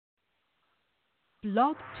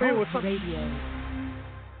Blog Hey, Talk what's up? Radio.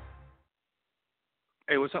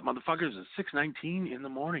 Hey, what's up, motherfuckers? It's 6:19 in the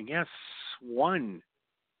morning. Yes,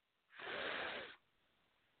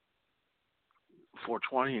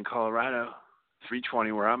 4:20 in Colorado,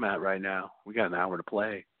 3:20 where I'm at right now. We got an hour to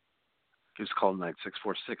play. Give us a call tonight,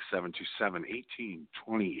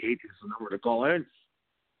 646-727-1828 is the number to call in.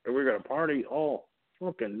 And we're going to party all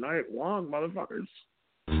fucking night long, motherfuckers.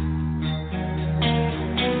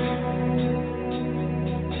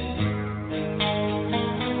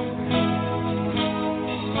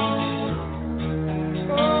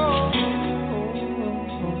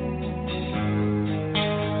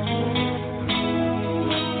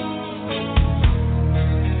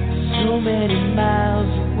 So many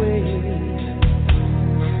miles away,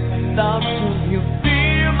 thoughts of you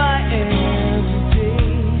fill my every day.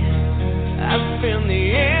 I spend the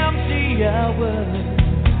empty hours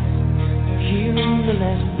hearing the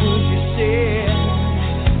last words you said.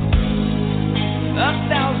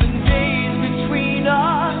 1,000 days between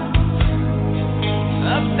us,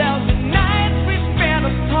 1,000 nights we spent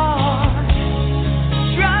apart.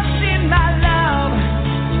 Trust in my love,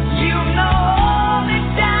 you know.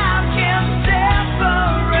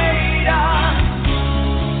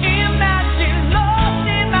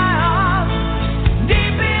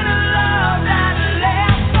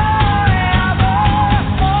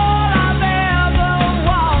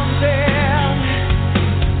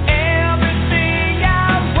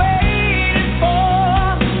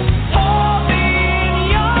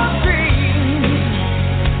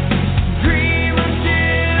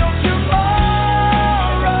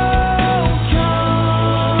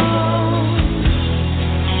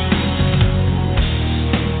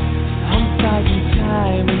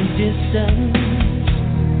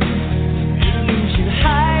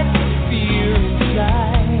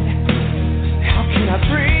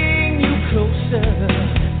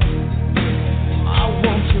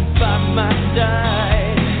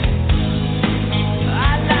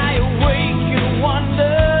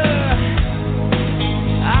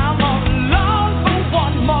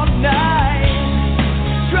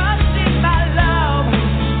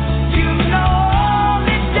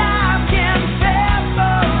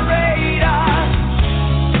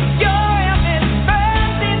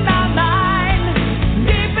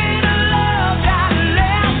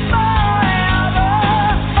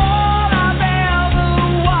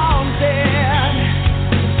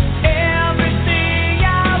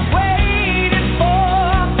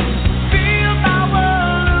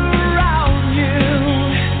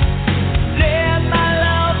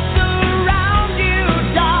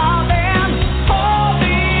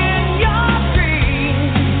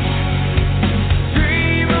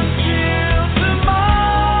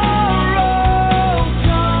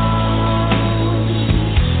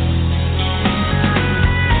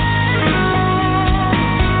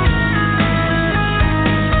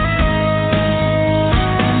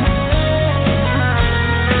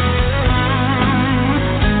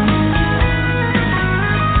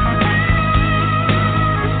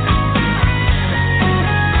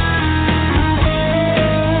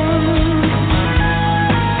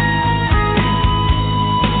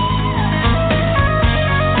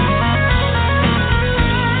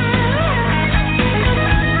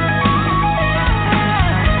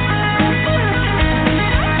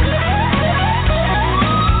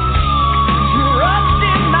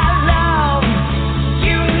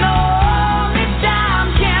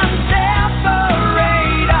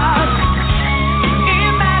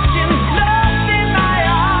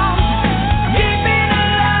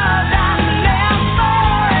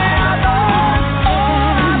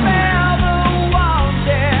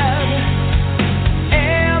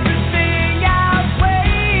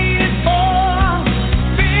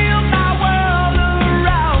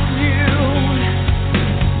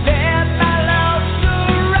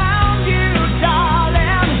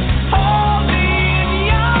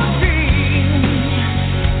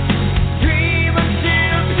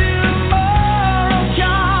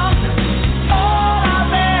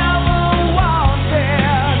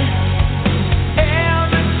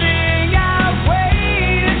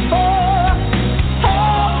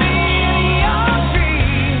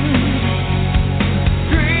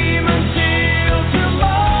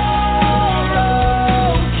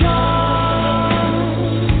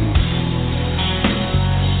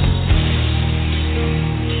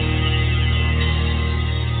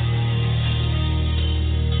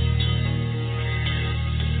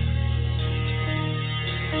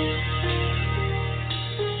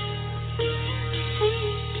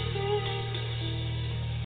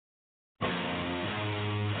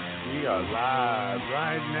 We are live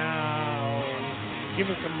right now. Give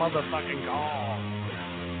us a motherfucking call.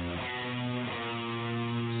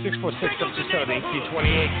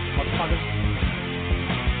 646-727-1828. Motherfuckers.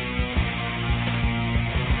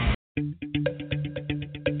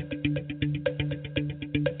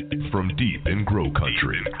 From deep in Grow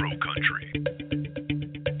Country.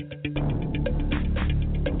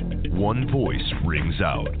 One voice rings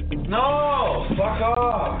out. No! Fuck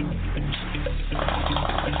off!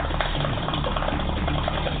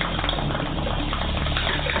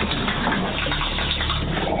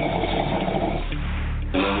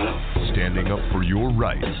 Standing up for your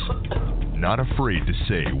rights. Not afraid to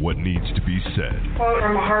say what needs to be said. Quote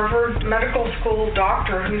from a Harvard Medical School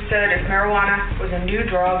doctor who said if marijuana was a new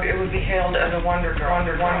drug, it would be hailed as a wonder drug.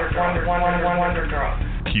 Wonder drug.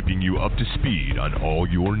 Keeping you up to speed on all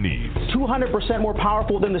your needs. 200% more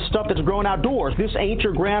powerful than the stuff that's grown outdoors. This ain't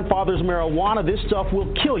your grandfather's marijuana. This stuff will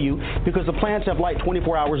kill you because the plants have light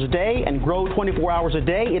 24 hours a day and grow 24 hours a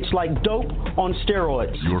day. It's like dope on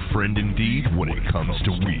steroids. Your friend indeed when it comes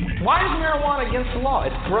to weed. Why is marijuana against the law?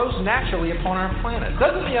 It grows naturally upon our planet.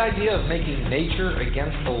 Doesn't the idea of making nature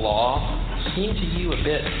against the law seem to you a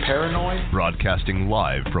bit paranoid? Broadcasting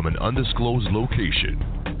live from an undisclosed location,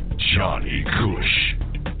 Johnny Kush.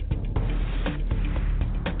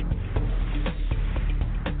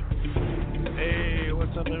 Hey,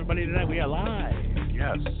 what's up, everybody? Tonight we are live.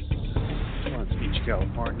 Yes. Lawrence Beach,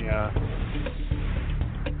 California.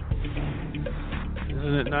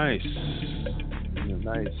 Isn't it nice?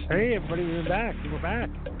 Hey, everybody, we're back.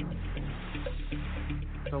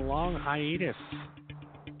 It's a long hiatus.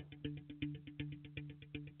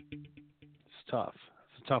 It's tough.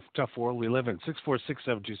 It's a tough world we live in.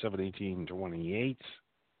 646-727-1828.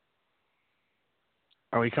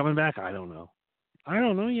 Are we coming back? I don't know. I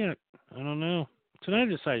don't know yet. I don't know. Tonight I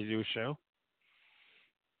decided to do a show.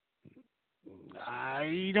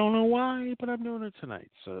 I don't know why, but I'm doing it tonight.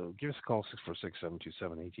 So give us a call,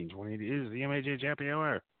 646-727-1828. It is the MAJ Happy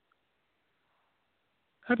Hour.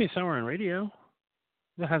 Happiest hour on radio.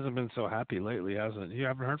 It hasn't been so happy lately, hasn't it? You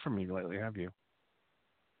haven't heard from me lately, have you?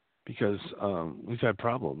 Because we've had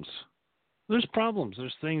problems. There's problems.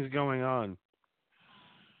 There's things going on.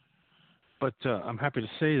 But I'm happy to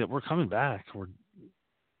say that we're coming back. We're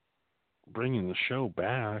bringing the show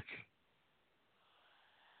back.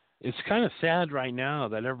 It's kind of sad right now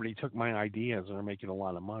that everybody took my ideas and are making a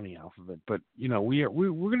lot of money off of it. But, you know, we're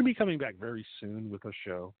going to be coming back very soon with a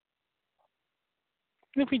show.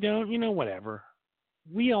 And if we don't, you know, whatever.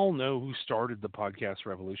 We all know who started the podcast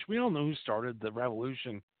revolution. We all know who started the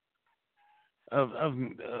revolution of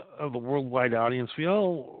the worldwide audience. We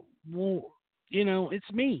all, well, you know, it's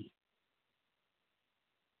me.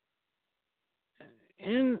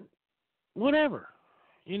 And whatever,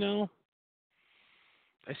 you know.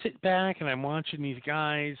 I sit back and I'm watching these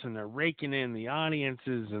guys and they're raking in the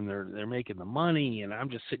audiences and they're making the money, and I'm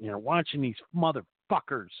just sitting here watching these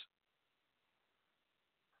motherfuckers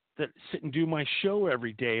that sit and do my show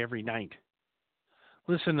every day, every night.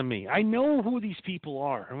 Listen to me. I know who these people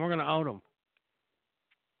are, and we're going to out them.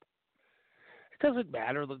 It doesn't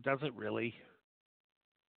matter, does it really?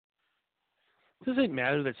 It doesn't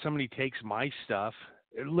matter that somebody takes my stuff,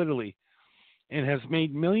 literally, and has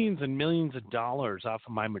made millions and millions of dollars off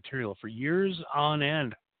of my material for years on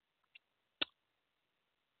end.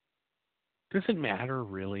 Doesn't matter,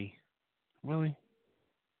 really. Really.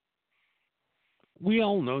 We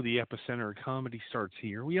all know the epicenter of comedy starts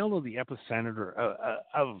here. We all know the epicenter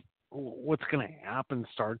of what's going to happen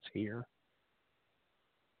starts here.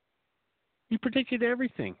 We predicted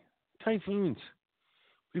everything. Typhoons.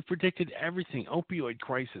 We've predicted everything. Opioid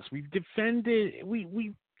crisis. We've defended.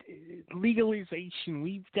 We legalization.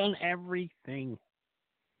 We've done everything.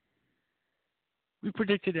 We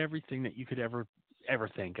predicted everything that you could ever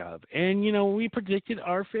think of. And, you know, we predicted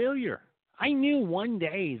our failure. I knew one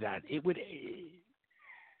day that it would...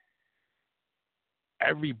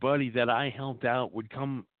 everybody that I helped out would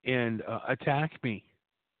come and attack me.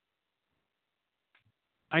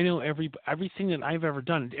 I know everything that I've ever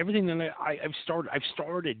done, everything that I've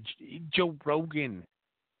started. Joe Rogan,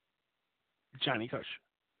 Johnny Kush,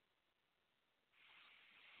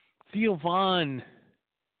 Theo Von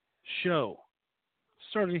show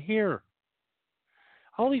started here.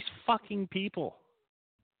 All these fucking people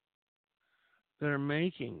that are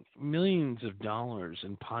making millions of dollars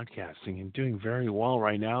in podcasting and doing very well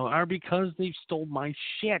right now are because they stole my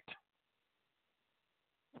shit.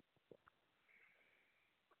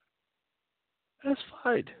 That's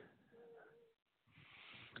fine.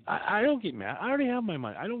 I don't get mad. I already have my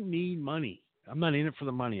money. I don't need money. I'm not in it for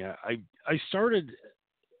the money. I started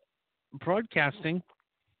broadcasting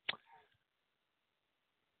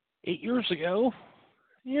 8 years ago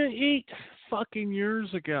Yeah, 8 fucking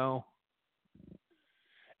years ago.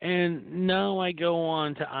 And now I go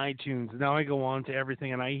on to iTunes. Now I go on to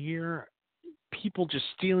everything, and I hear people just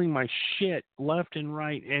stealing my shit left and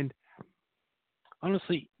right. And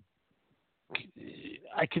honestly,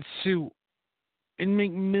 I could sue and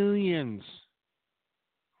make millions.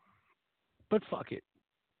 But fuck it.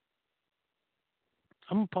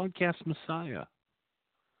 I'm a podcast messiah.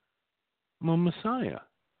 I'm a messiah.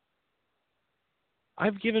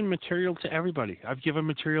 I've given material to everybody.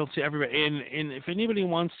 And if anybody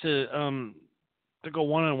wants to go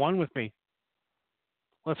one-on-one with me,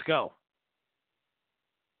 let's go.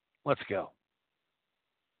 Let's go.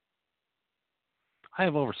 I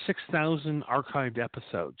have over 6,000 archived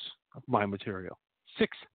episodes of my material.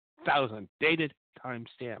 6,000. Dated,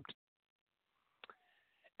 time-stamped.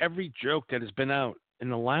 Every joke that has been out in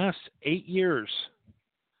the last 8 years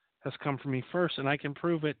has come from me first, and I can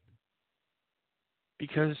prove it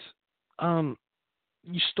because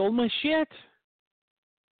you stole my shit.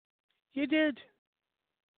 You did.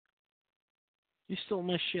 You stole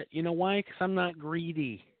my shit. You know why? Because I'm not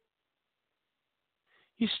greedy.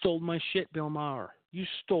 You stole my shit, Bill Maher. You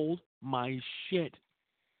stole my shit.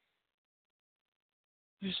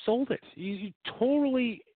 You stole it. You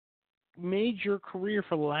totally made your career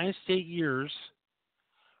for the last 8 years.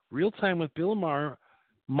 Real Time with Bill Maher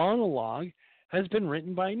monologue has been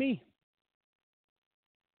written by me.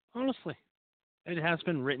 Honestly, it has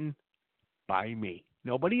been written by me.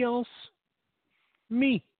 Nobody else.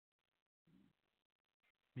 Me.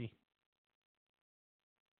 Me.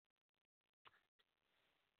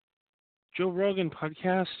 Joe Rogan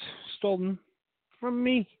podcast stolen from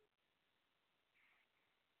me.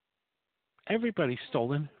 Everybody's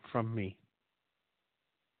stolen from me.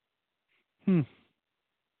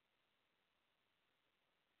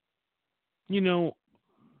 You know,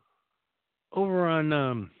 over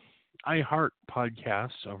on iHeart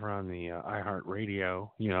podcast, over on the iHeart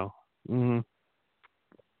Radio,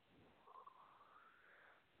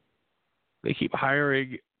 they keep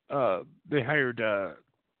hiring. They hired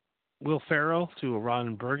Will Ferrell to a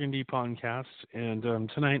Ron Burgundy podcast, and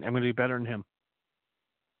tonight I'm going to do better than him.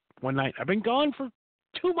 One night. I've been gone for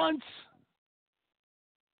 2 months.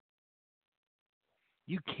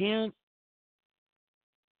 You can't.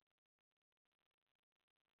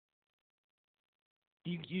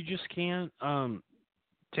 You just can't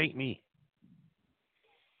take me.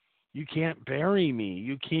 You can't bury me.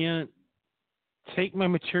 You can't take my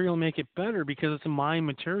material and make it better because it's my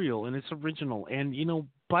material and it's original. And,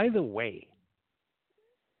 by the way,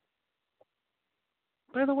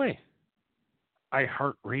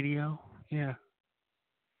 iHeart Radio, yeah.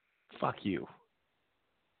 Fuck you.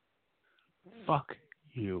 Fuck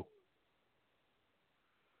you.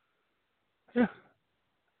 Yeah.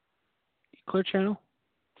 Clear Channel,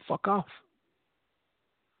 fuck off.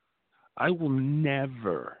 I will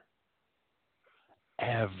never,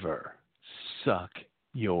 ever suck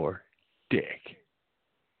your dick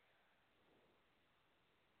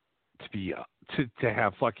to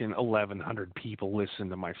have fucking 1,100 people listen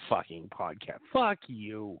to my fucking podcast. Fuck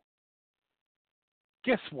you.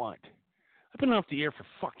 Guess what? I've been off the air for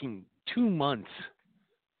fucking 2 months.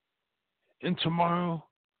 And tomorrow,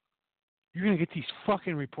 you're going to get these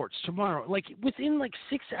fucking reports. Tomorrow, within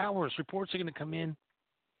 6 hours, reports are going to come in.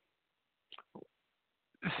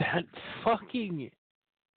 That fucking...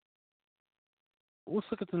 Let's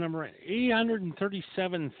look at the number.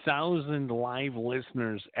 837,000 live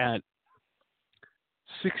listeners at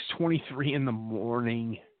 6:23 in the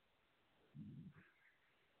morning.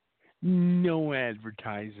 No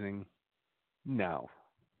advertising. No.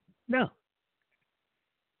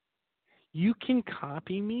 You can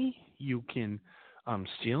copy me. You can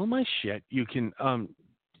steal my shit. You can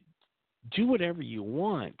do whatever you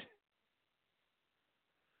want.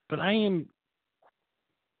 But I am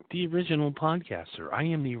the original podcaster. I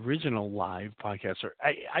am the original live podcaster.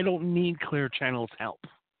 I don't need Clear Channel's help.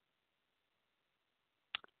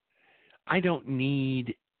 I don't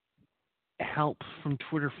need help from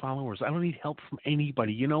Twitter followers. I don't need help from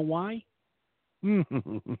anybody. You know why? Because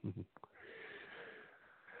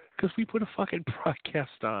we put a fucking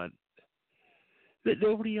broadcast on that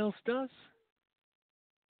nobody else does.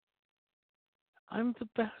 I'm the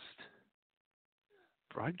best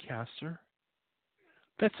broadcaster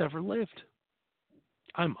that's ever lived.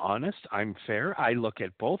 I'm honest. I'm fair. I look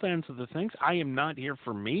at both ends of the things. I am not here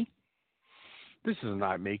for me. This is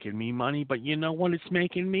not making me money, but you know what it's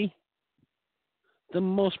making me? The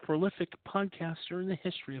most prolific podcaster in the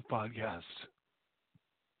history of podcasts.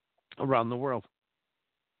 Around the world.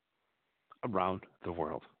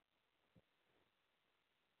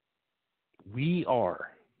 We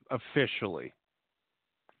are officially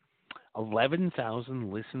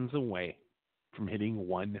 11,000 listens away from hitting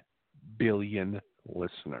 1 billion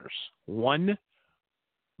listeners. 1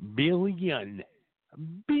 billion.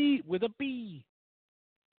 B with a B.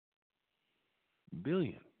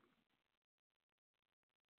 Billion.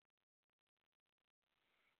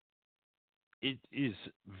 It is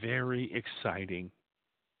very exciting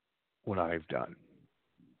what I've done.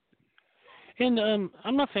 And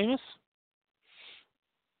I'm not famous.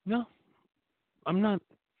 No, I'm not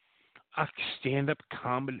a stand-up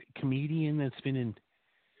comedian that's been in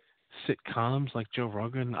sitcoms like Joe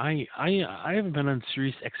Rogan. I haven't been on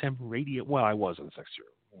Sirius XM radio. Well, I was on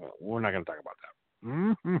Sirius. Well, we're not going to talk about that.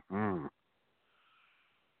 Mm-hmm.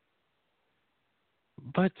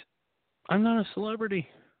 But I'm not a celebrity.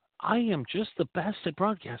 I am just the best at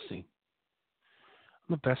broadcasting.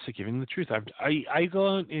 I'm the best at giving the truth. I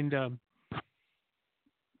go out and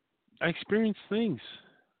I experience things,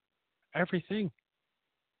 everything.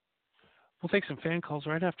 We'll take some fan calls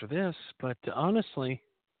right after this, but honestly,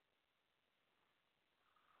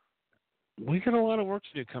 we got a lot of work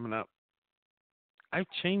to do coming up. I've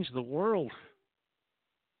changed the world.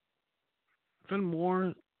 I've done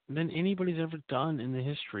more than anybody's ever done in the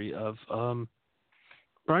history of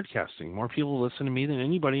broadcasting. More people listen to me than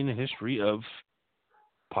anybody in the history of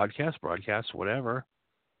podcasts, broadcasts, whatever.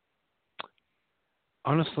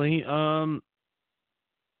 Honestly, I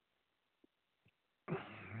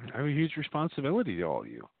have a huge responsibility to all of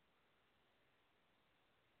you.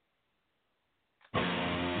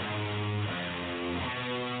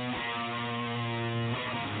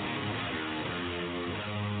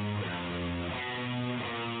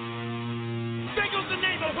 There goes the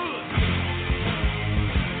neighborhood.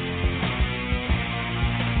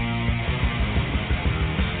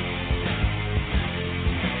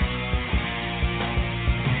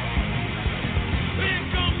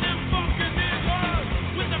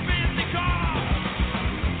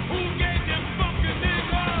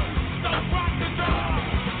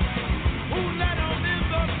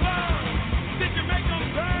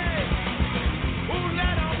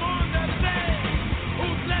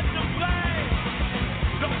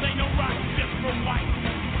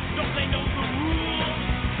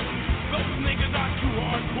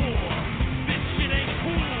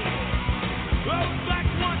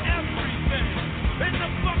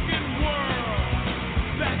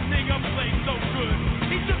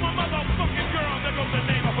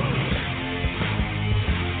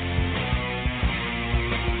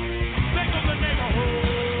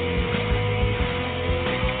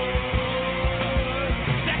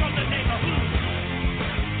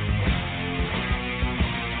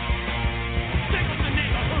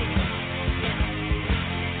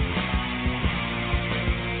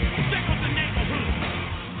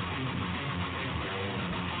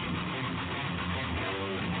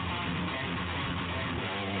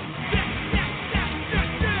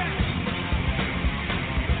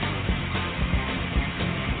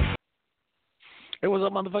 Hey, what's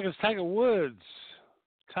up, motherfuckers? Tiger Woods.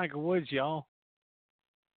 Tiger Woods, y'all.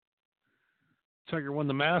 Tiger won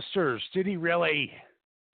the Masters. Did he really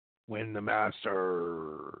win the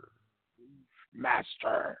Masters?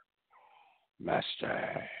 Master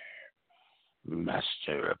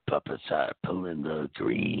of puppets are pulling the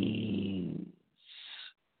greens.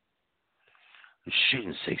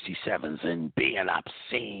 Shooting 67s and being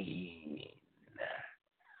obscene.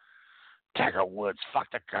 Tiger Woods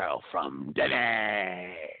fucked a girl from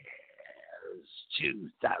Dennis.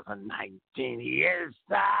 2019, he is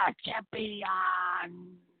the champion.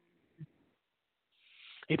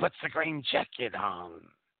 He puts the green jacket on.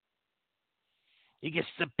 He gets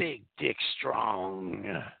the big dick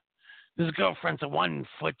strong. His girlfriend's 1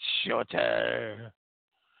 foot shorter.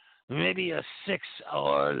 Maybe a 6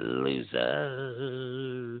 or loser.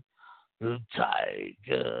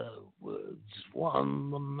 Tiger Woods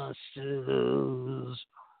won the Masters.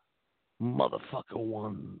 Motherfucker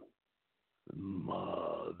won.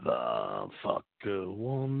 Motherfucker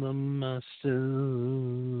won the Masters.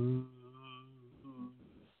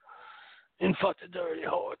 And fuck the dirty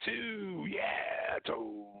whore too. Yeah,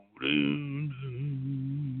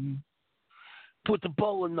 put the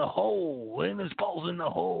ball in the hole, and his ball's in the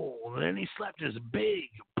hole. And then he slapped his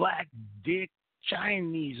big black dick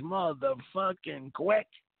Chinese motherfucking quick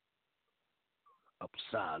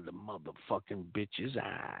upside the motherfucking bitch's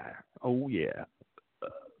eye. Oh, yeah.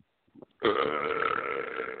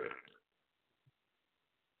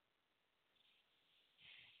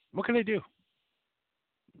 What can I do?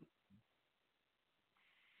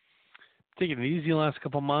 Taking it easy the last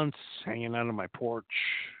couple months, hanging out on my porch,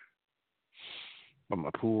 by my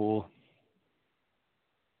pool,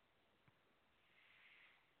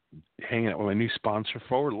 hanging out with my new sponsor,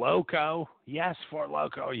 Ford Loco. Yes, Ford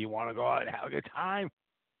Loco. You want to go out and have a good time?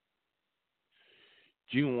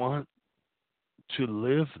 Do you want to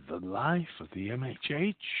live the life of the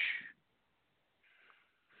MHH?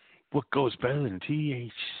 What goes better than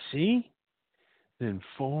THC? Than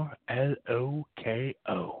 4LOKO.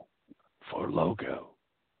 For Logo.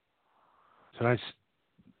 Tonight's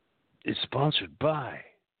is sponsored by,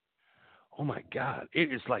 oh my God,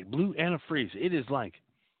 it is like blue antifreeze. It is like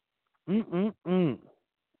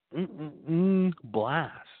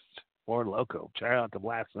blast. Or Loco. Check out the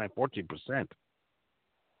blast tonight, 14%.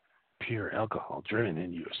 Pure alcohol driven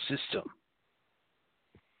in your system.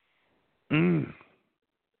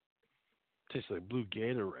 Tastes like blue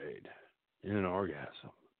Gatorade in an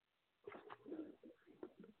orgasm.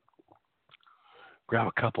 Grab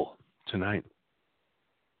a couple tonight.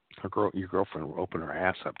 Your girlfriend will open her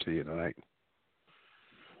ass up to you tonight.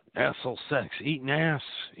 Asshole sex, eating ass,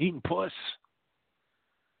 eating puss.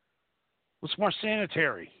 What's more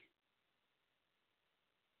sanitary?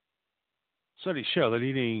 Studies show that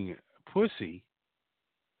eating pussy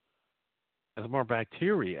has more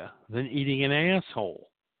bacteria than eating an asshole.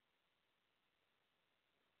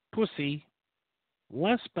 Pussy,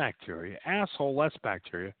 less bacteria. Asshole, less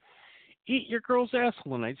bacteria. Eat your girl's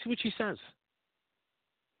asshole tonight. See what she says.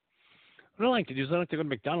 What I like to do is I like to go to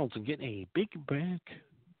McDonald's and get a Big Mac.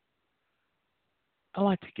 I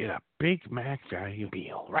like to get a Big Mac value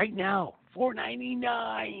meal right now,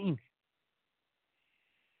 $4.99.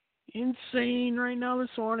 Insane right now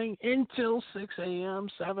this morning until 6 a.m.,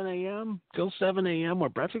 7 a.m., till 7 a.m. where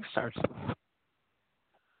breakfast starts.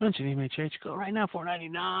 Mention MHH. Go right now,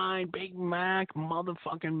 $4.99. Big Mac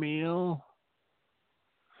motherfucking meal.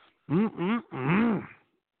 Big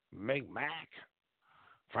Mac.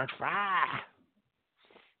 French fry.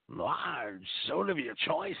 Large soda of your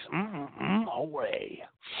choice. Away.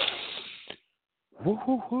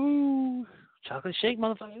 Woo-hoo-hoo. Chocolate shake,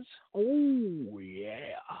 motherfuckers. Oh,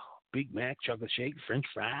 yeah. Big Mac, chocolate shake, French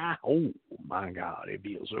fry. Oh, my God. It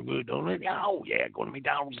feels so good, don't it? Oh, yeah. Going to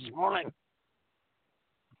McDonald's this morning.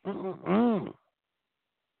 Oh,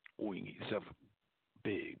 you can get yourself a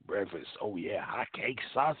big breakfast. Oh, yeah. Hot cake,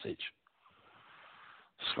 sausage.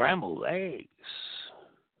 Scrambled eggs.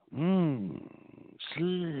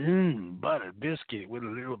 Buttered biscuit with a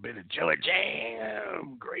little bit of jelly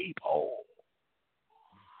jam. Grape. Oh.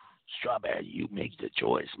 Strawberry. You make the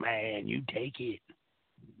choice, man. You take it.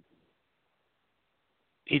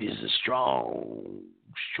 It is a strong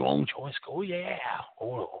choice. Oh, yeah.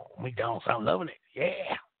 Oh, McDonald's, I'm loving it.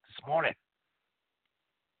 Yeah. This morning.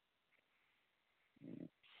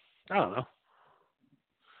 I don't know.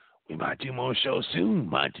 We might do more shows soon.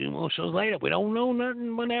 Might do more shows later. We don't know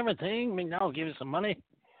nothing but everything. McDonald's give us some money.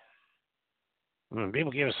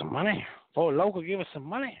 People give us some money. For local, give us some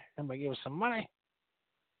money. Everybody give us some money.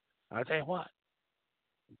 I'll tell you what.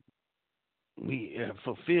 We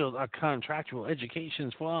fulfilled our contractual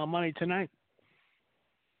educations for our money tonight.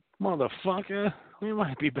 Motherfucker, we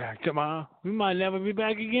might be back tomorrow. We might never be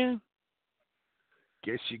back again.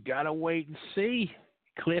 Guess you gotta wait and see.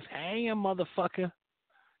 Cliffhanger, motherfucker.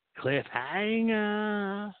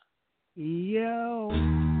 Cliffhanger. Yo.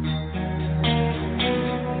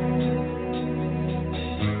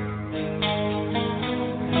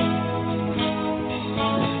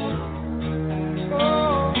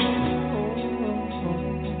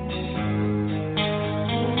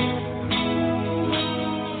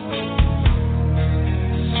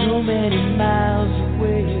 So many miles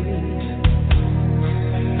away,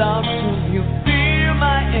 thoughts of you fill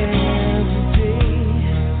my every day.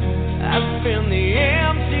 I spend the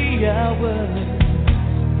empty hours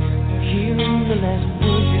here in the last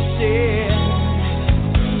week.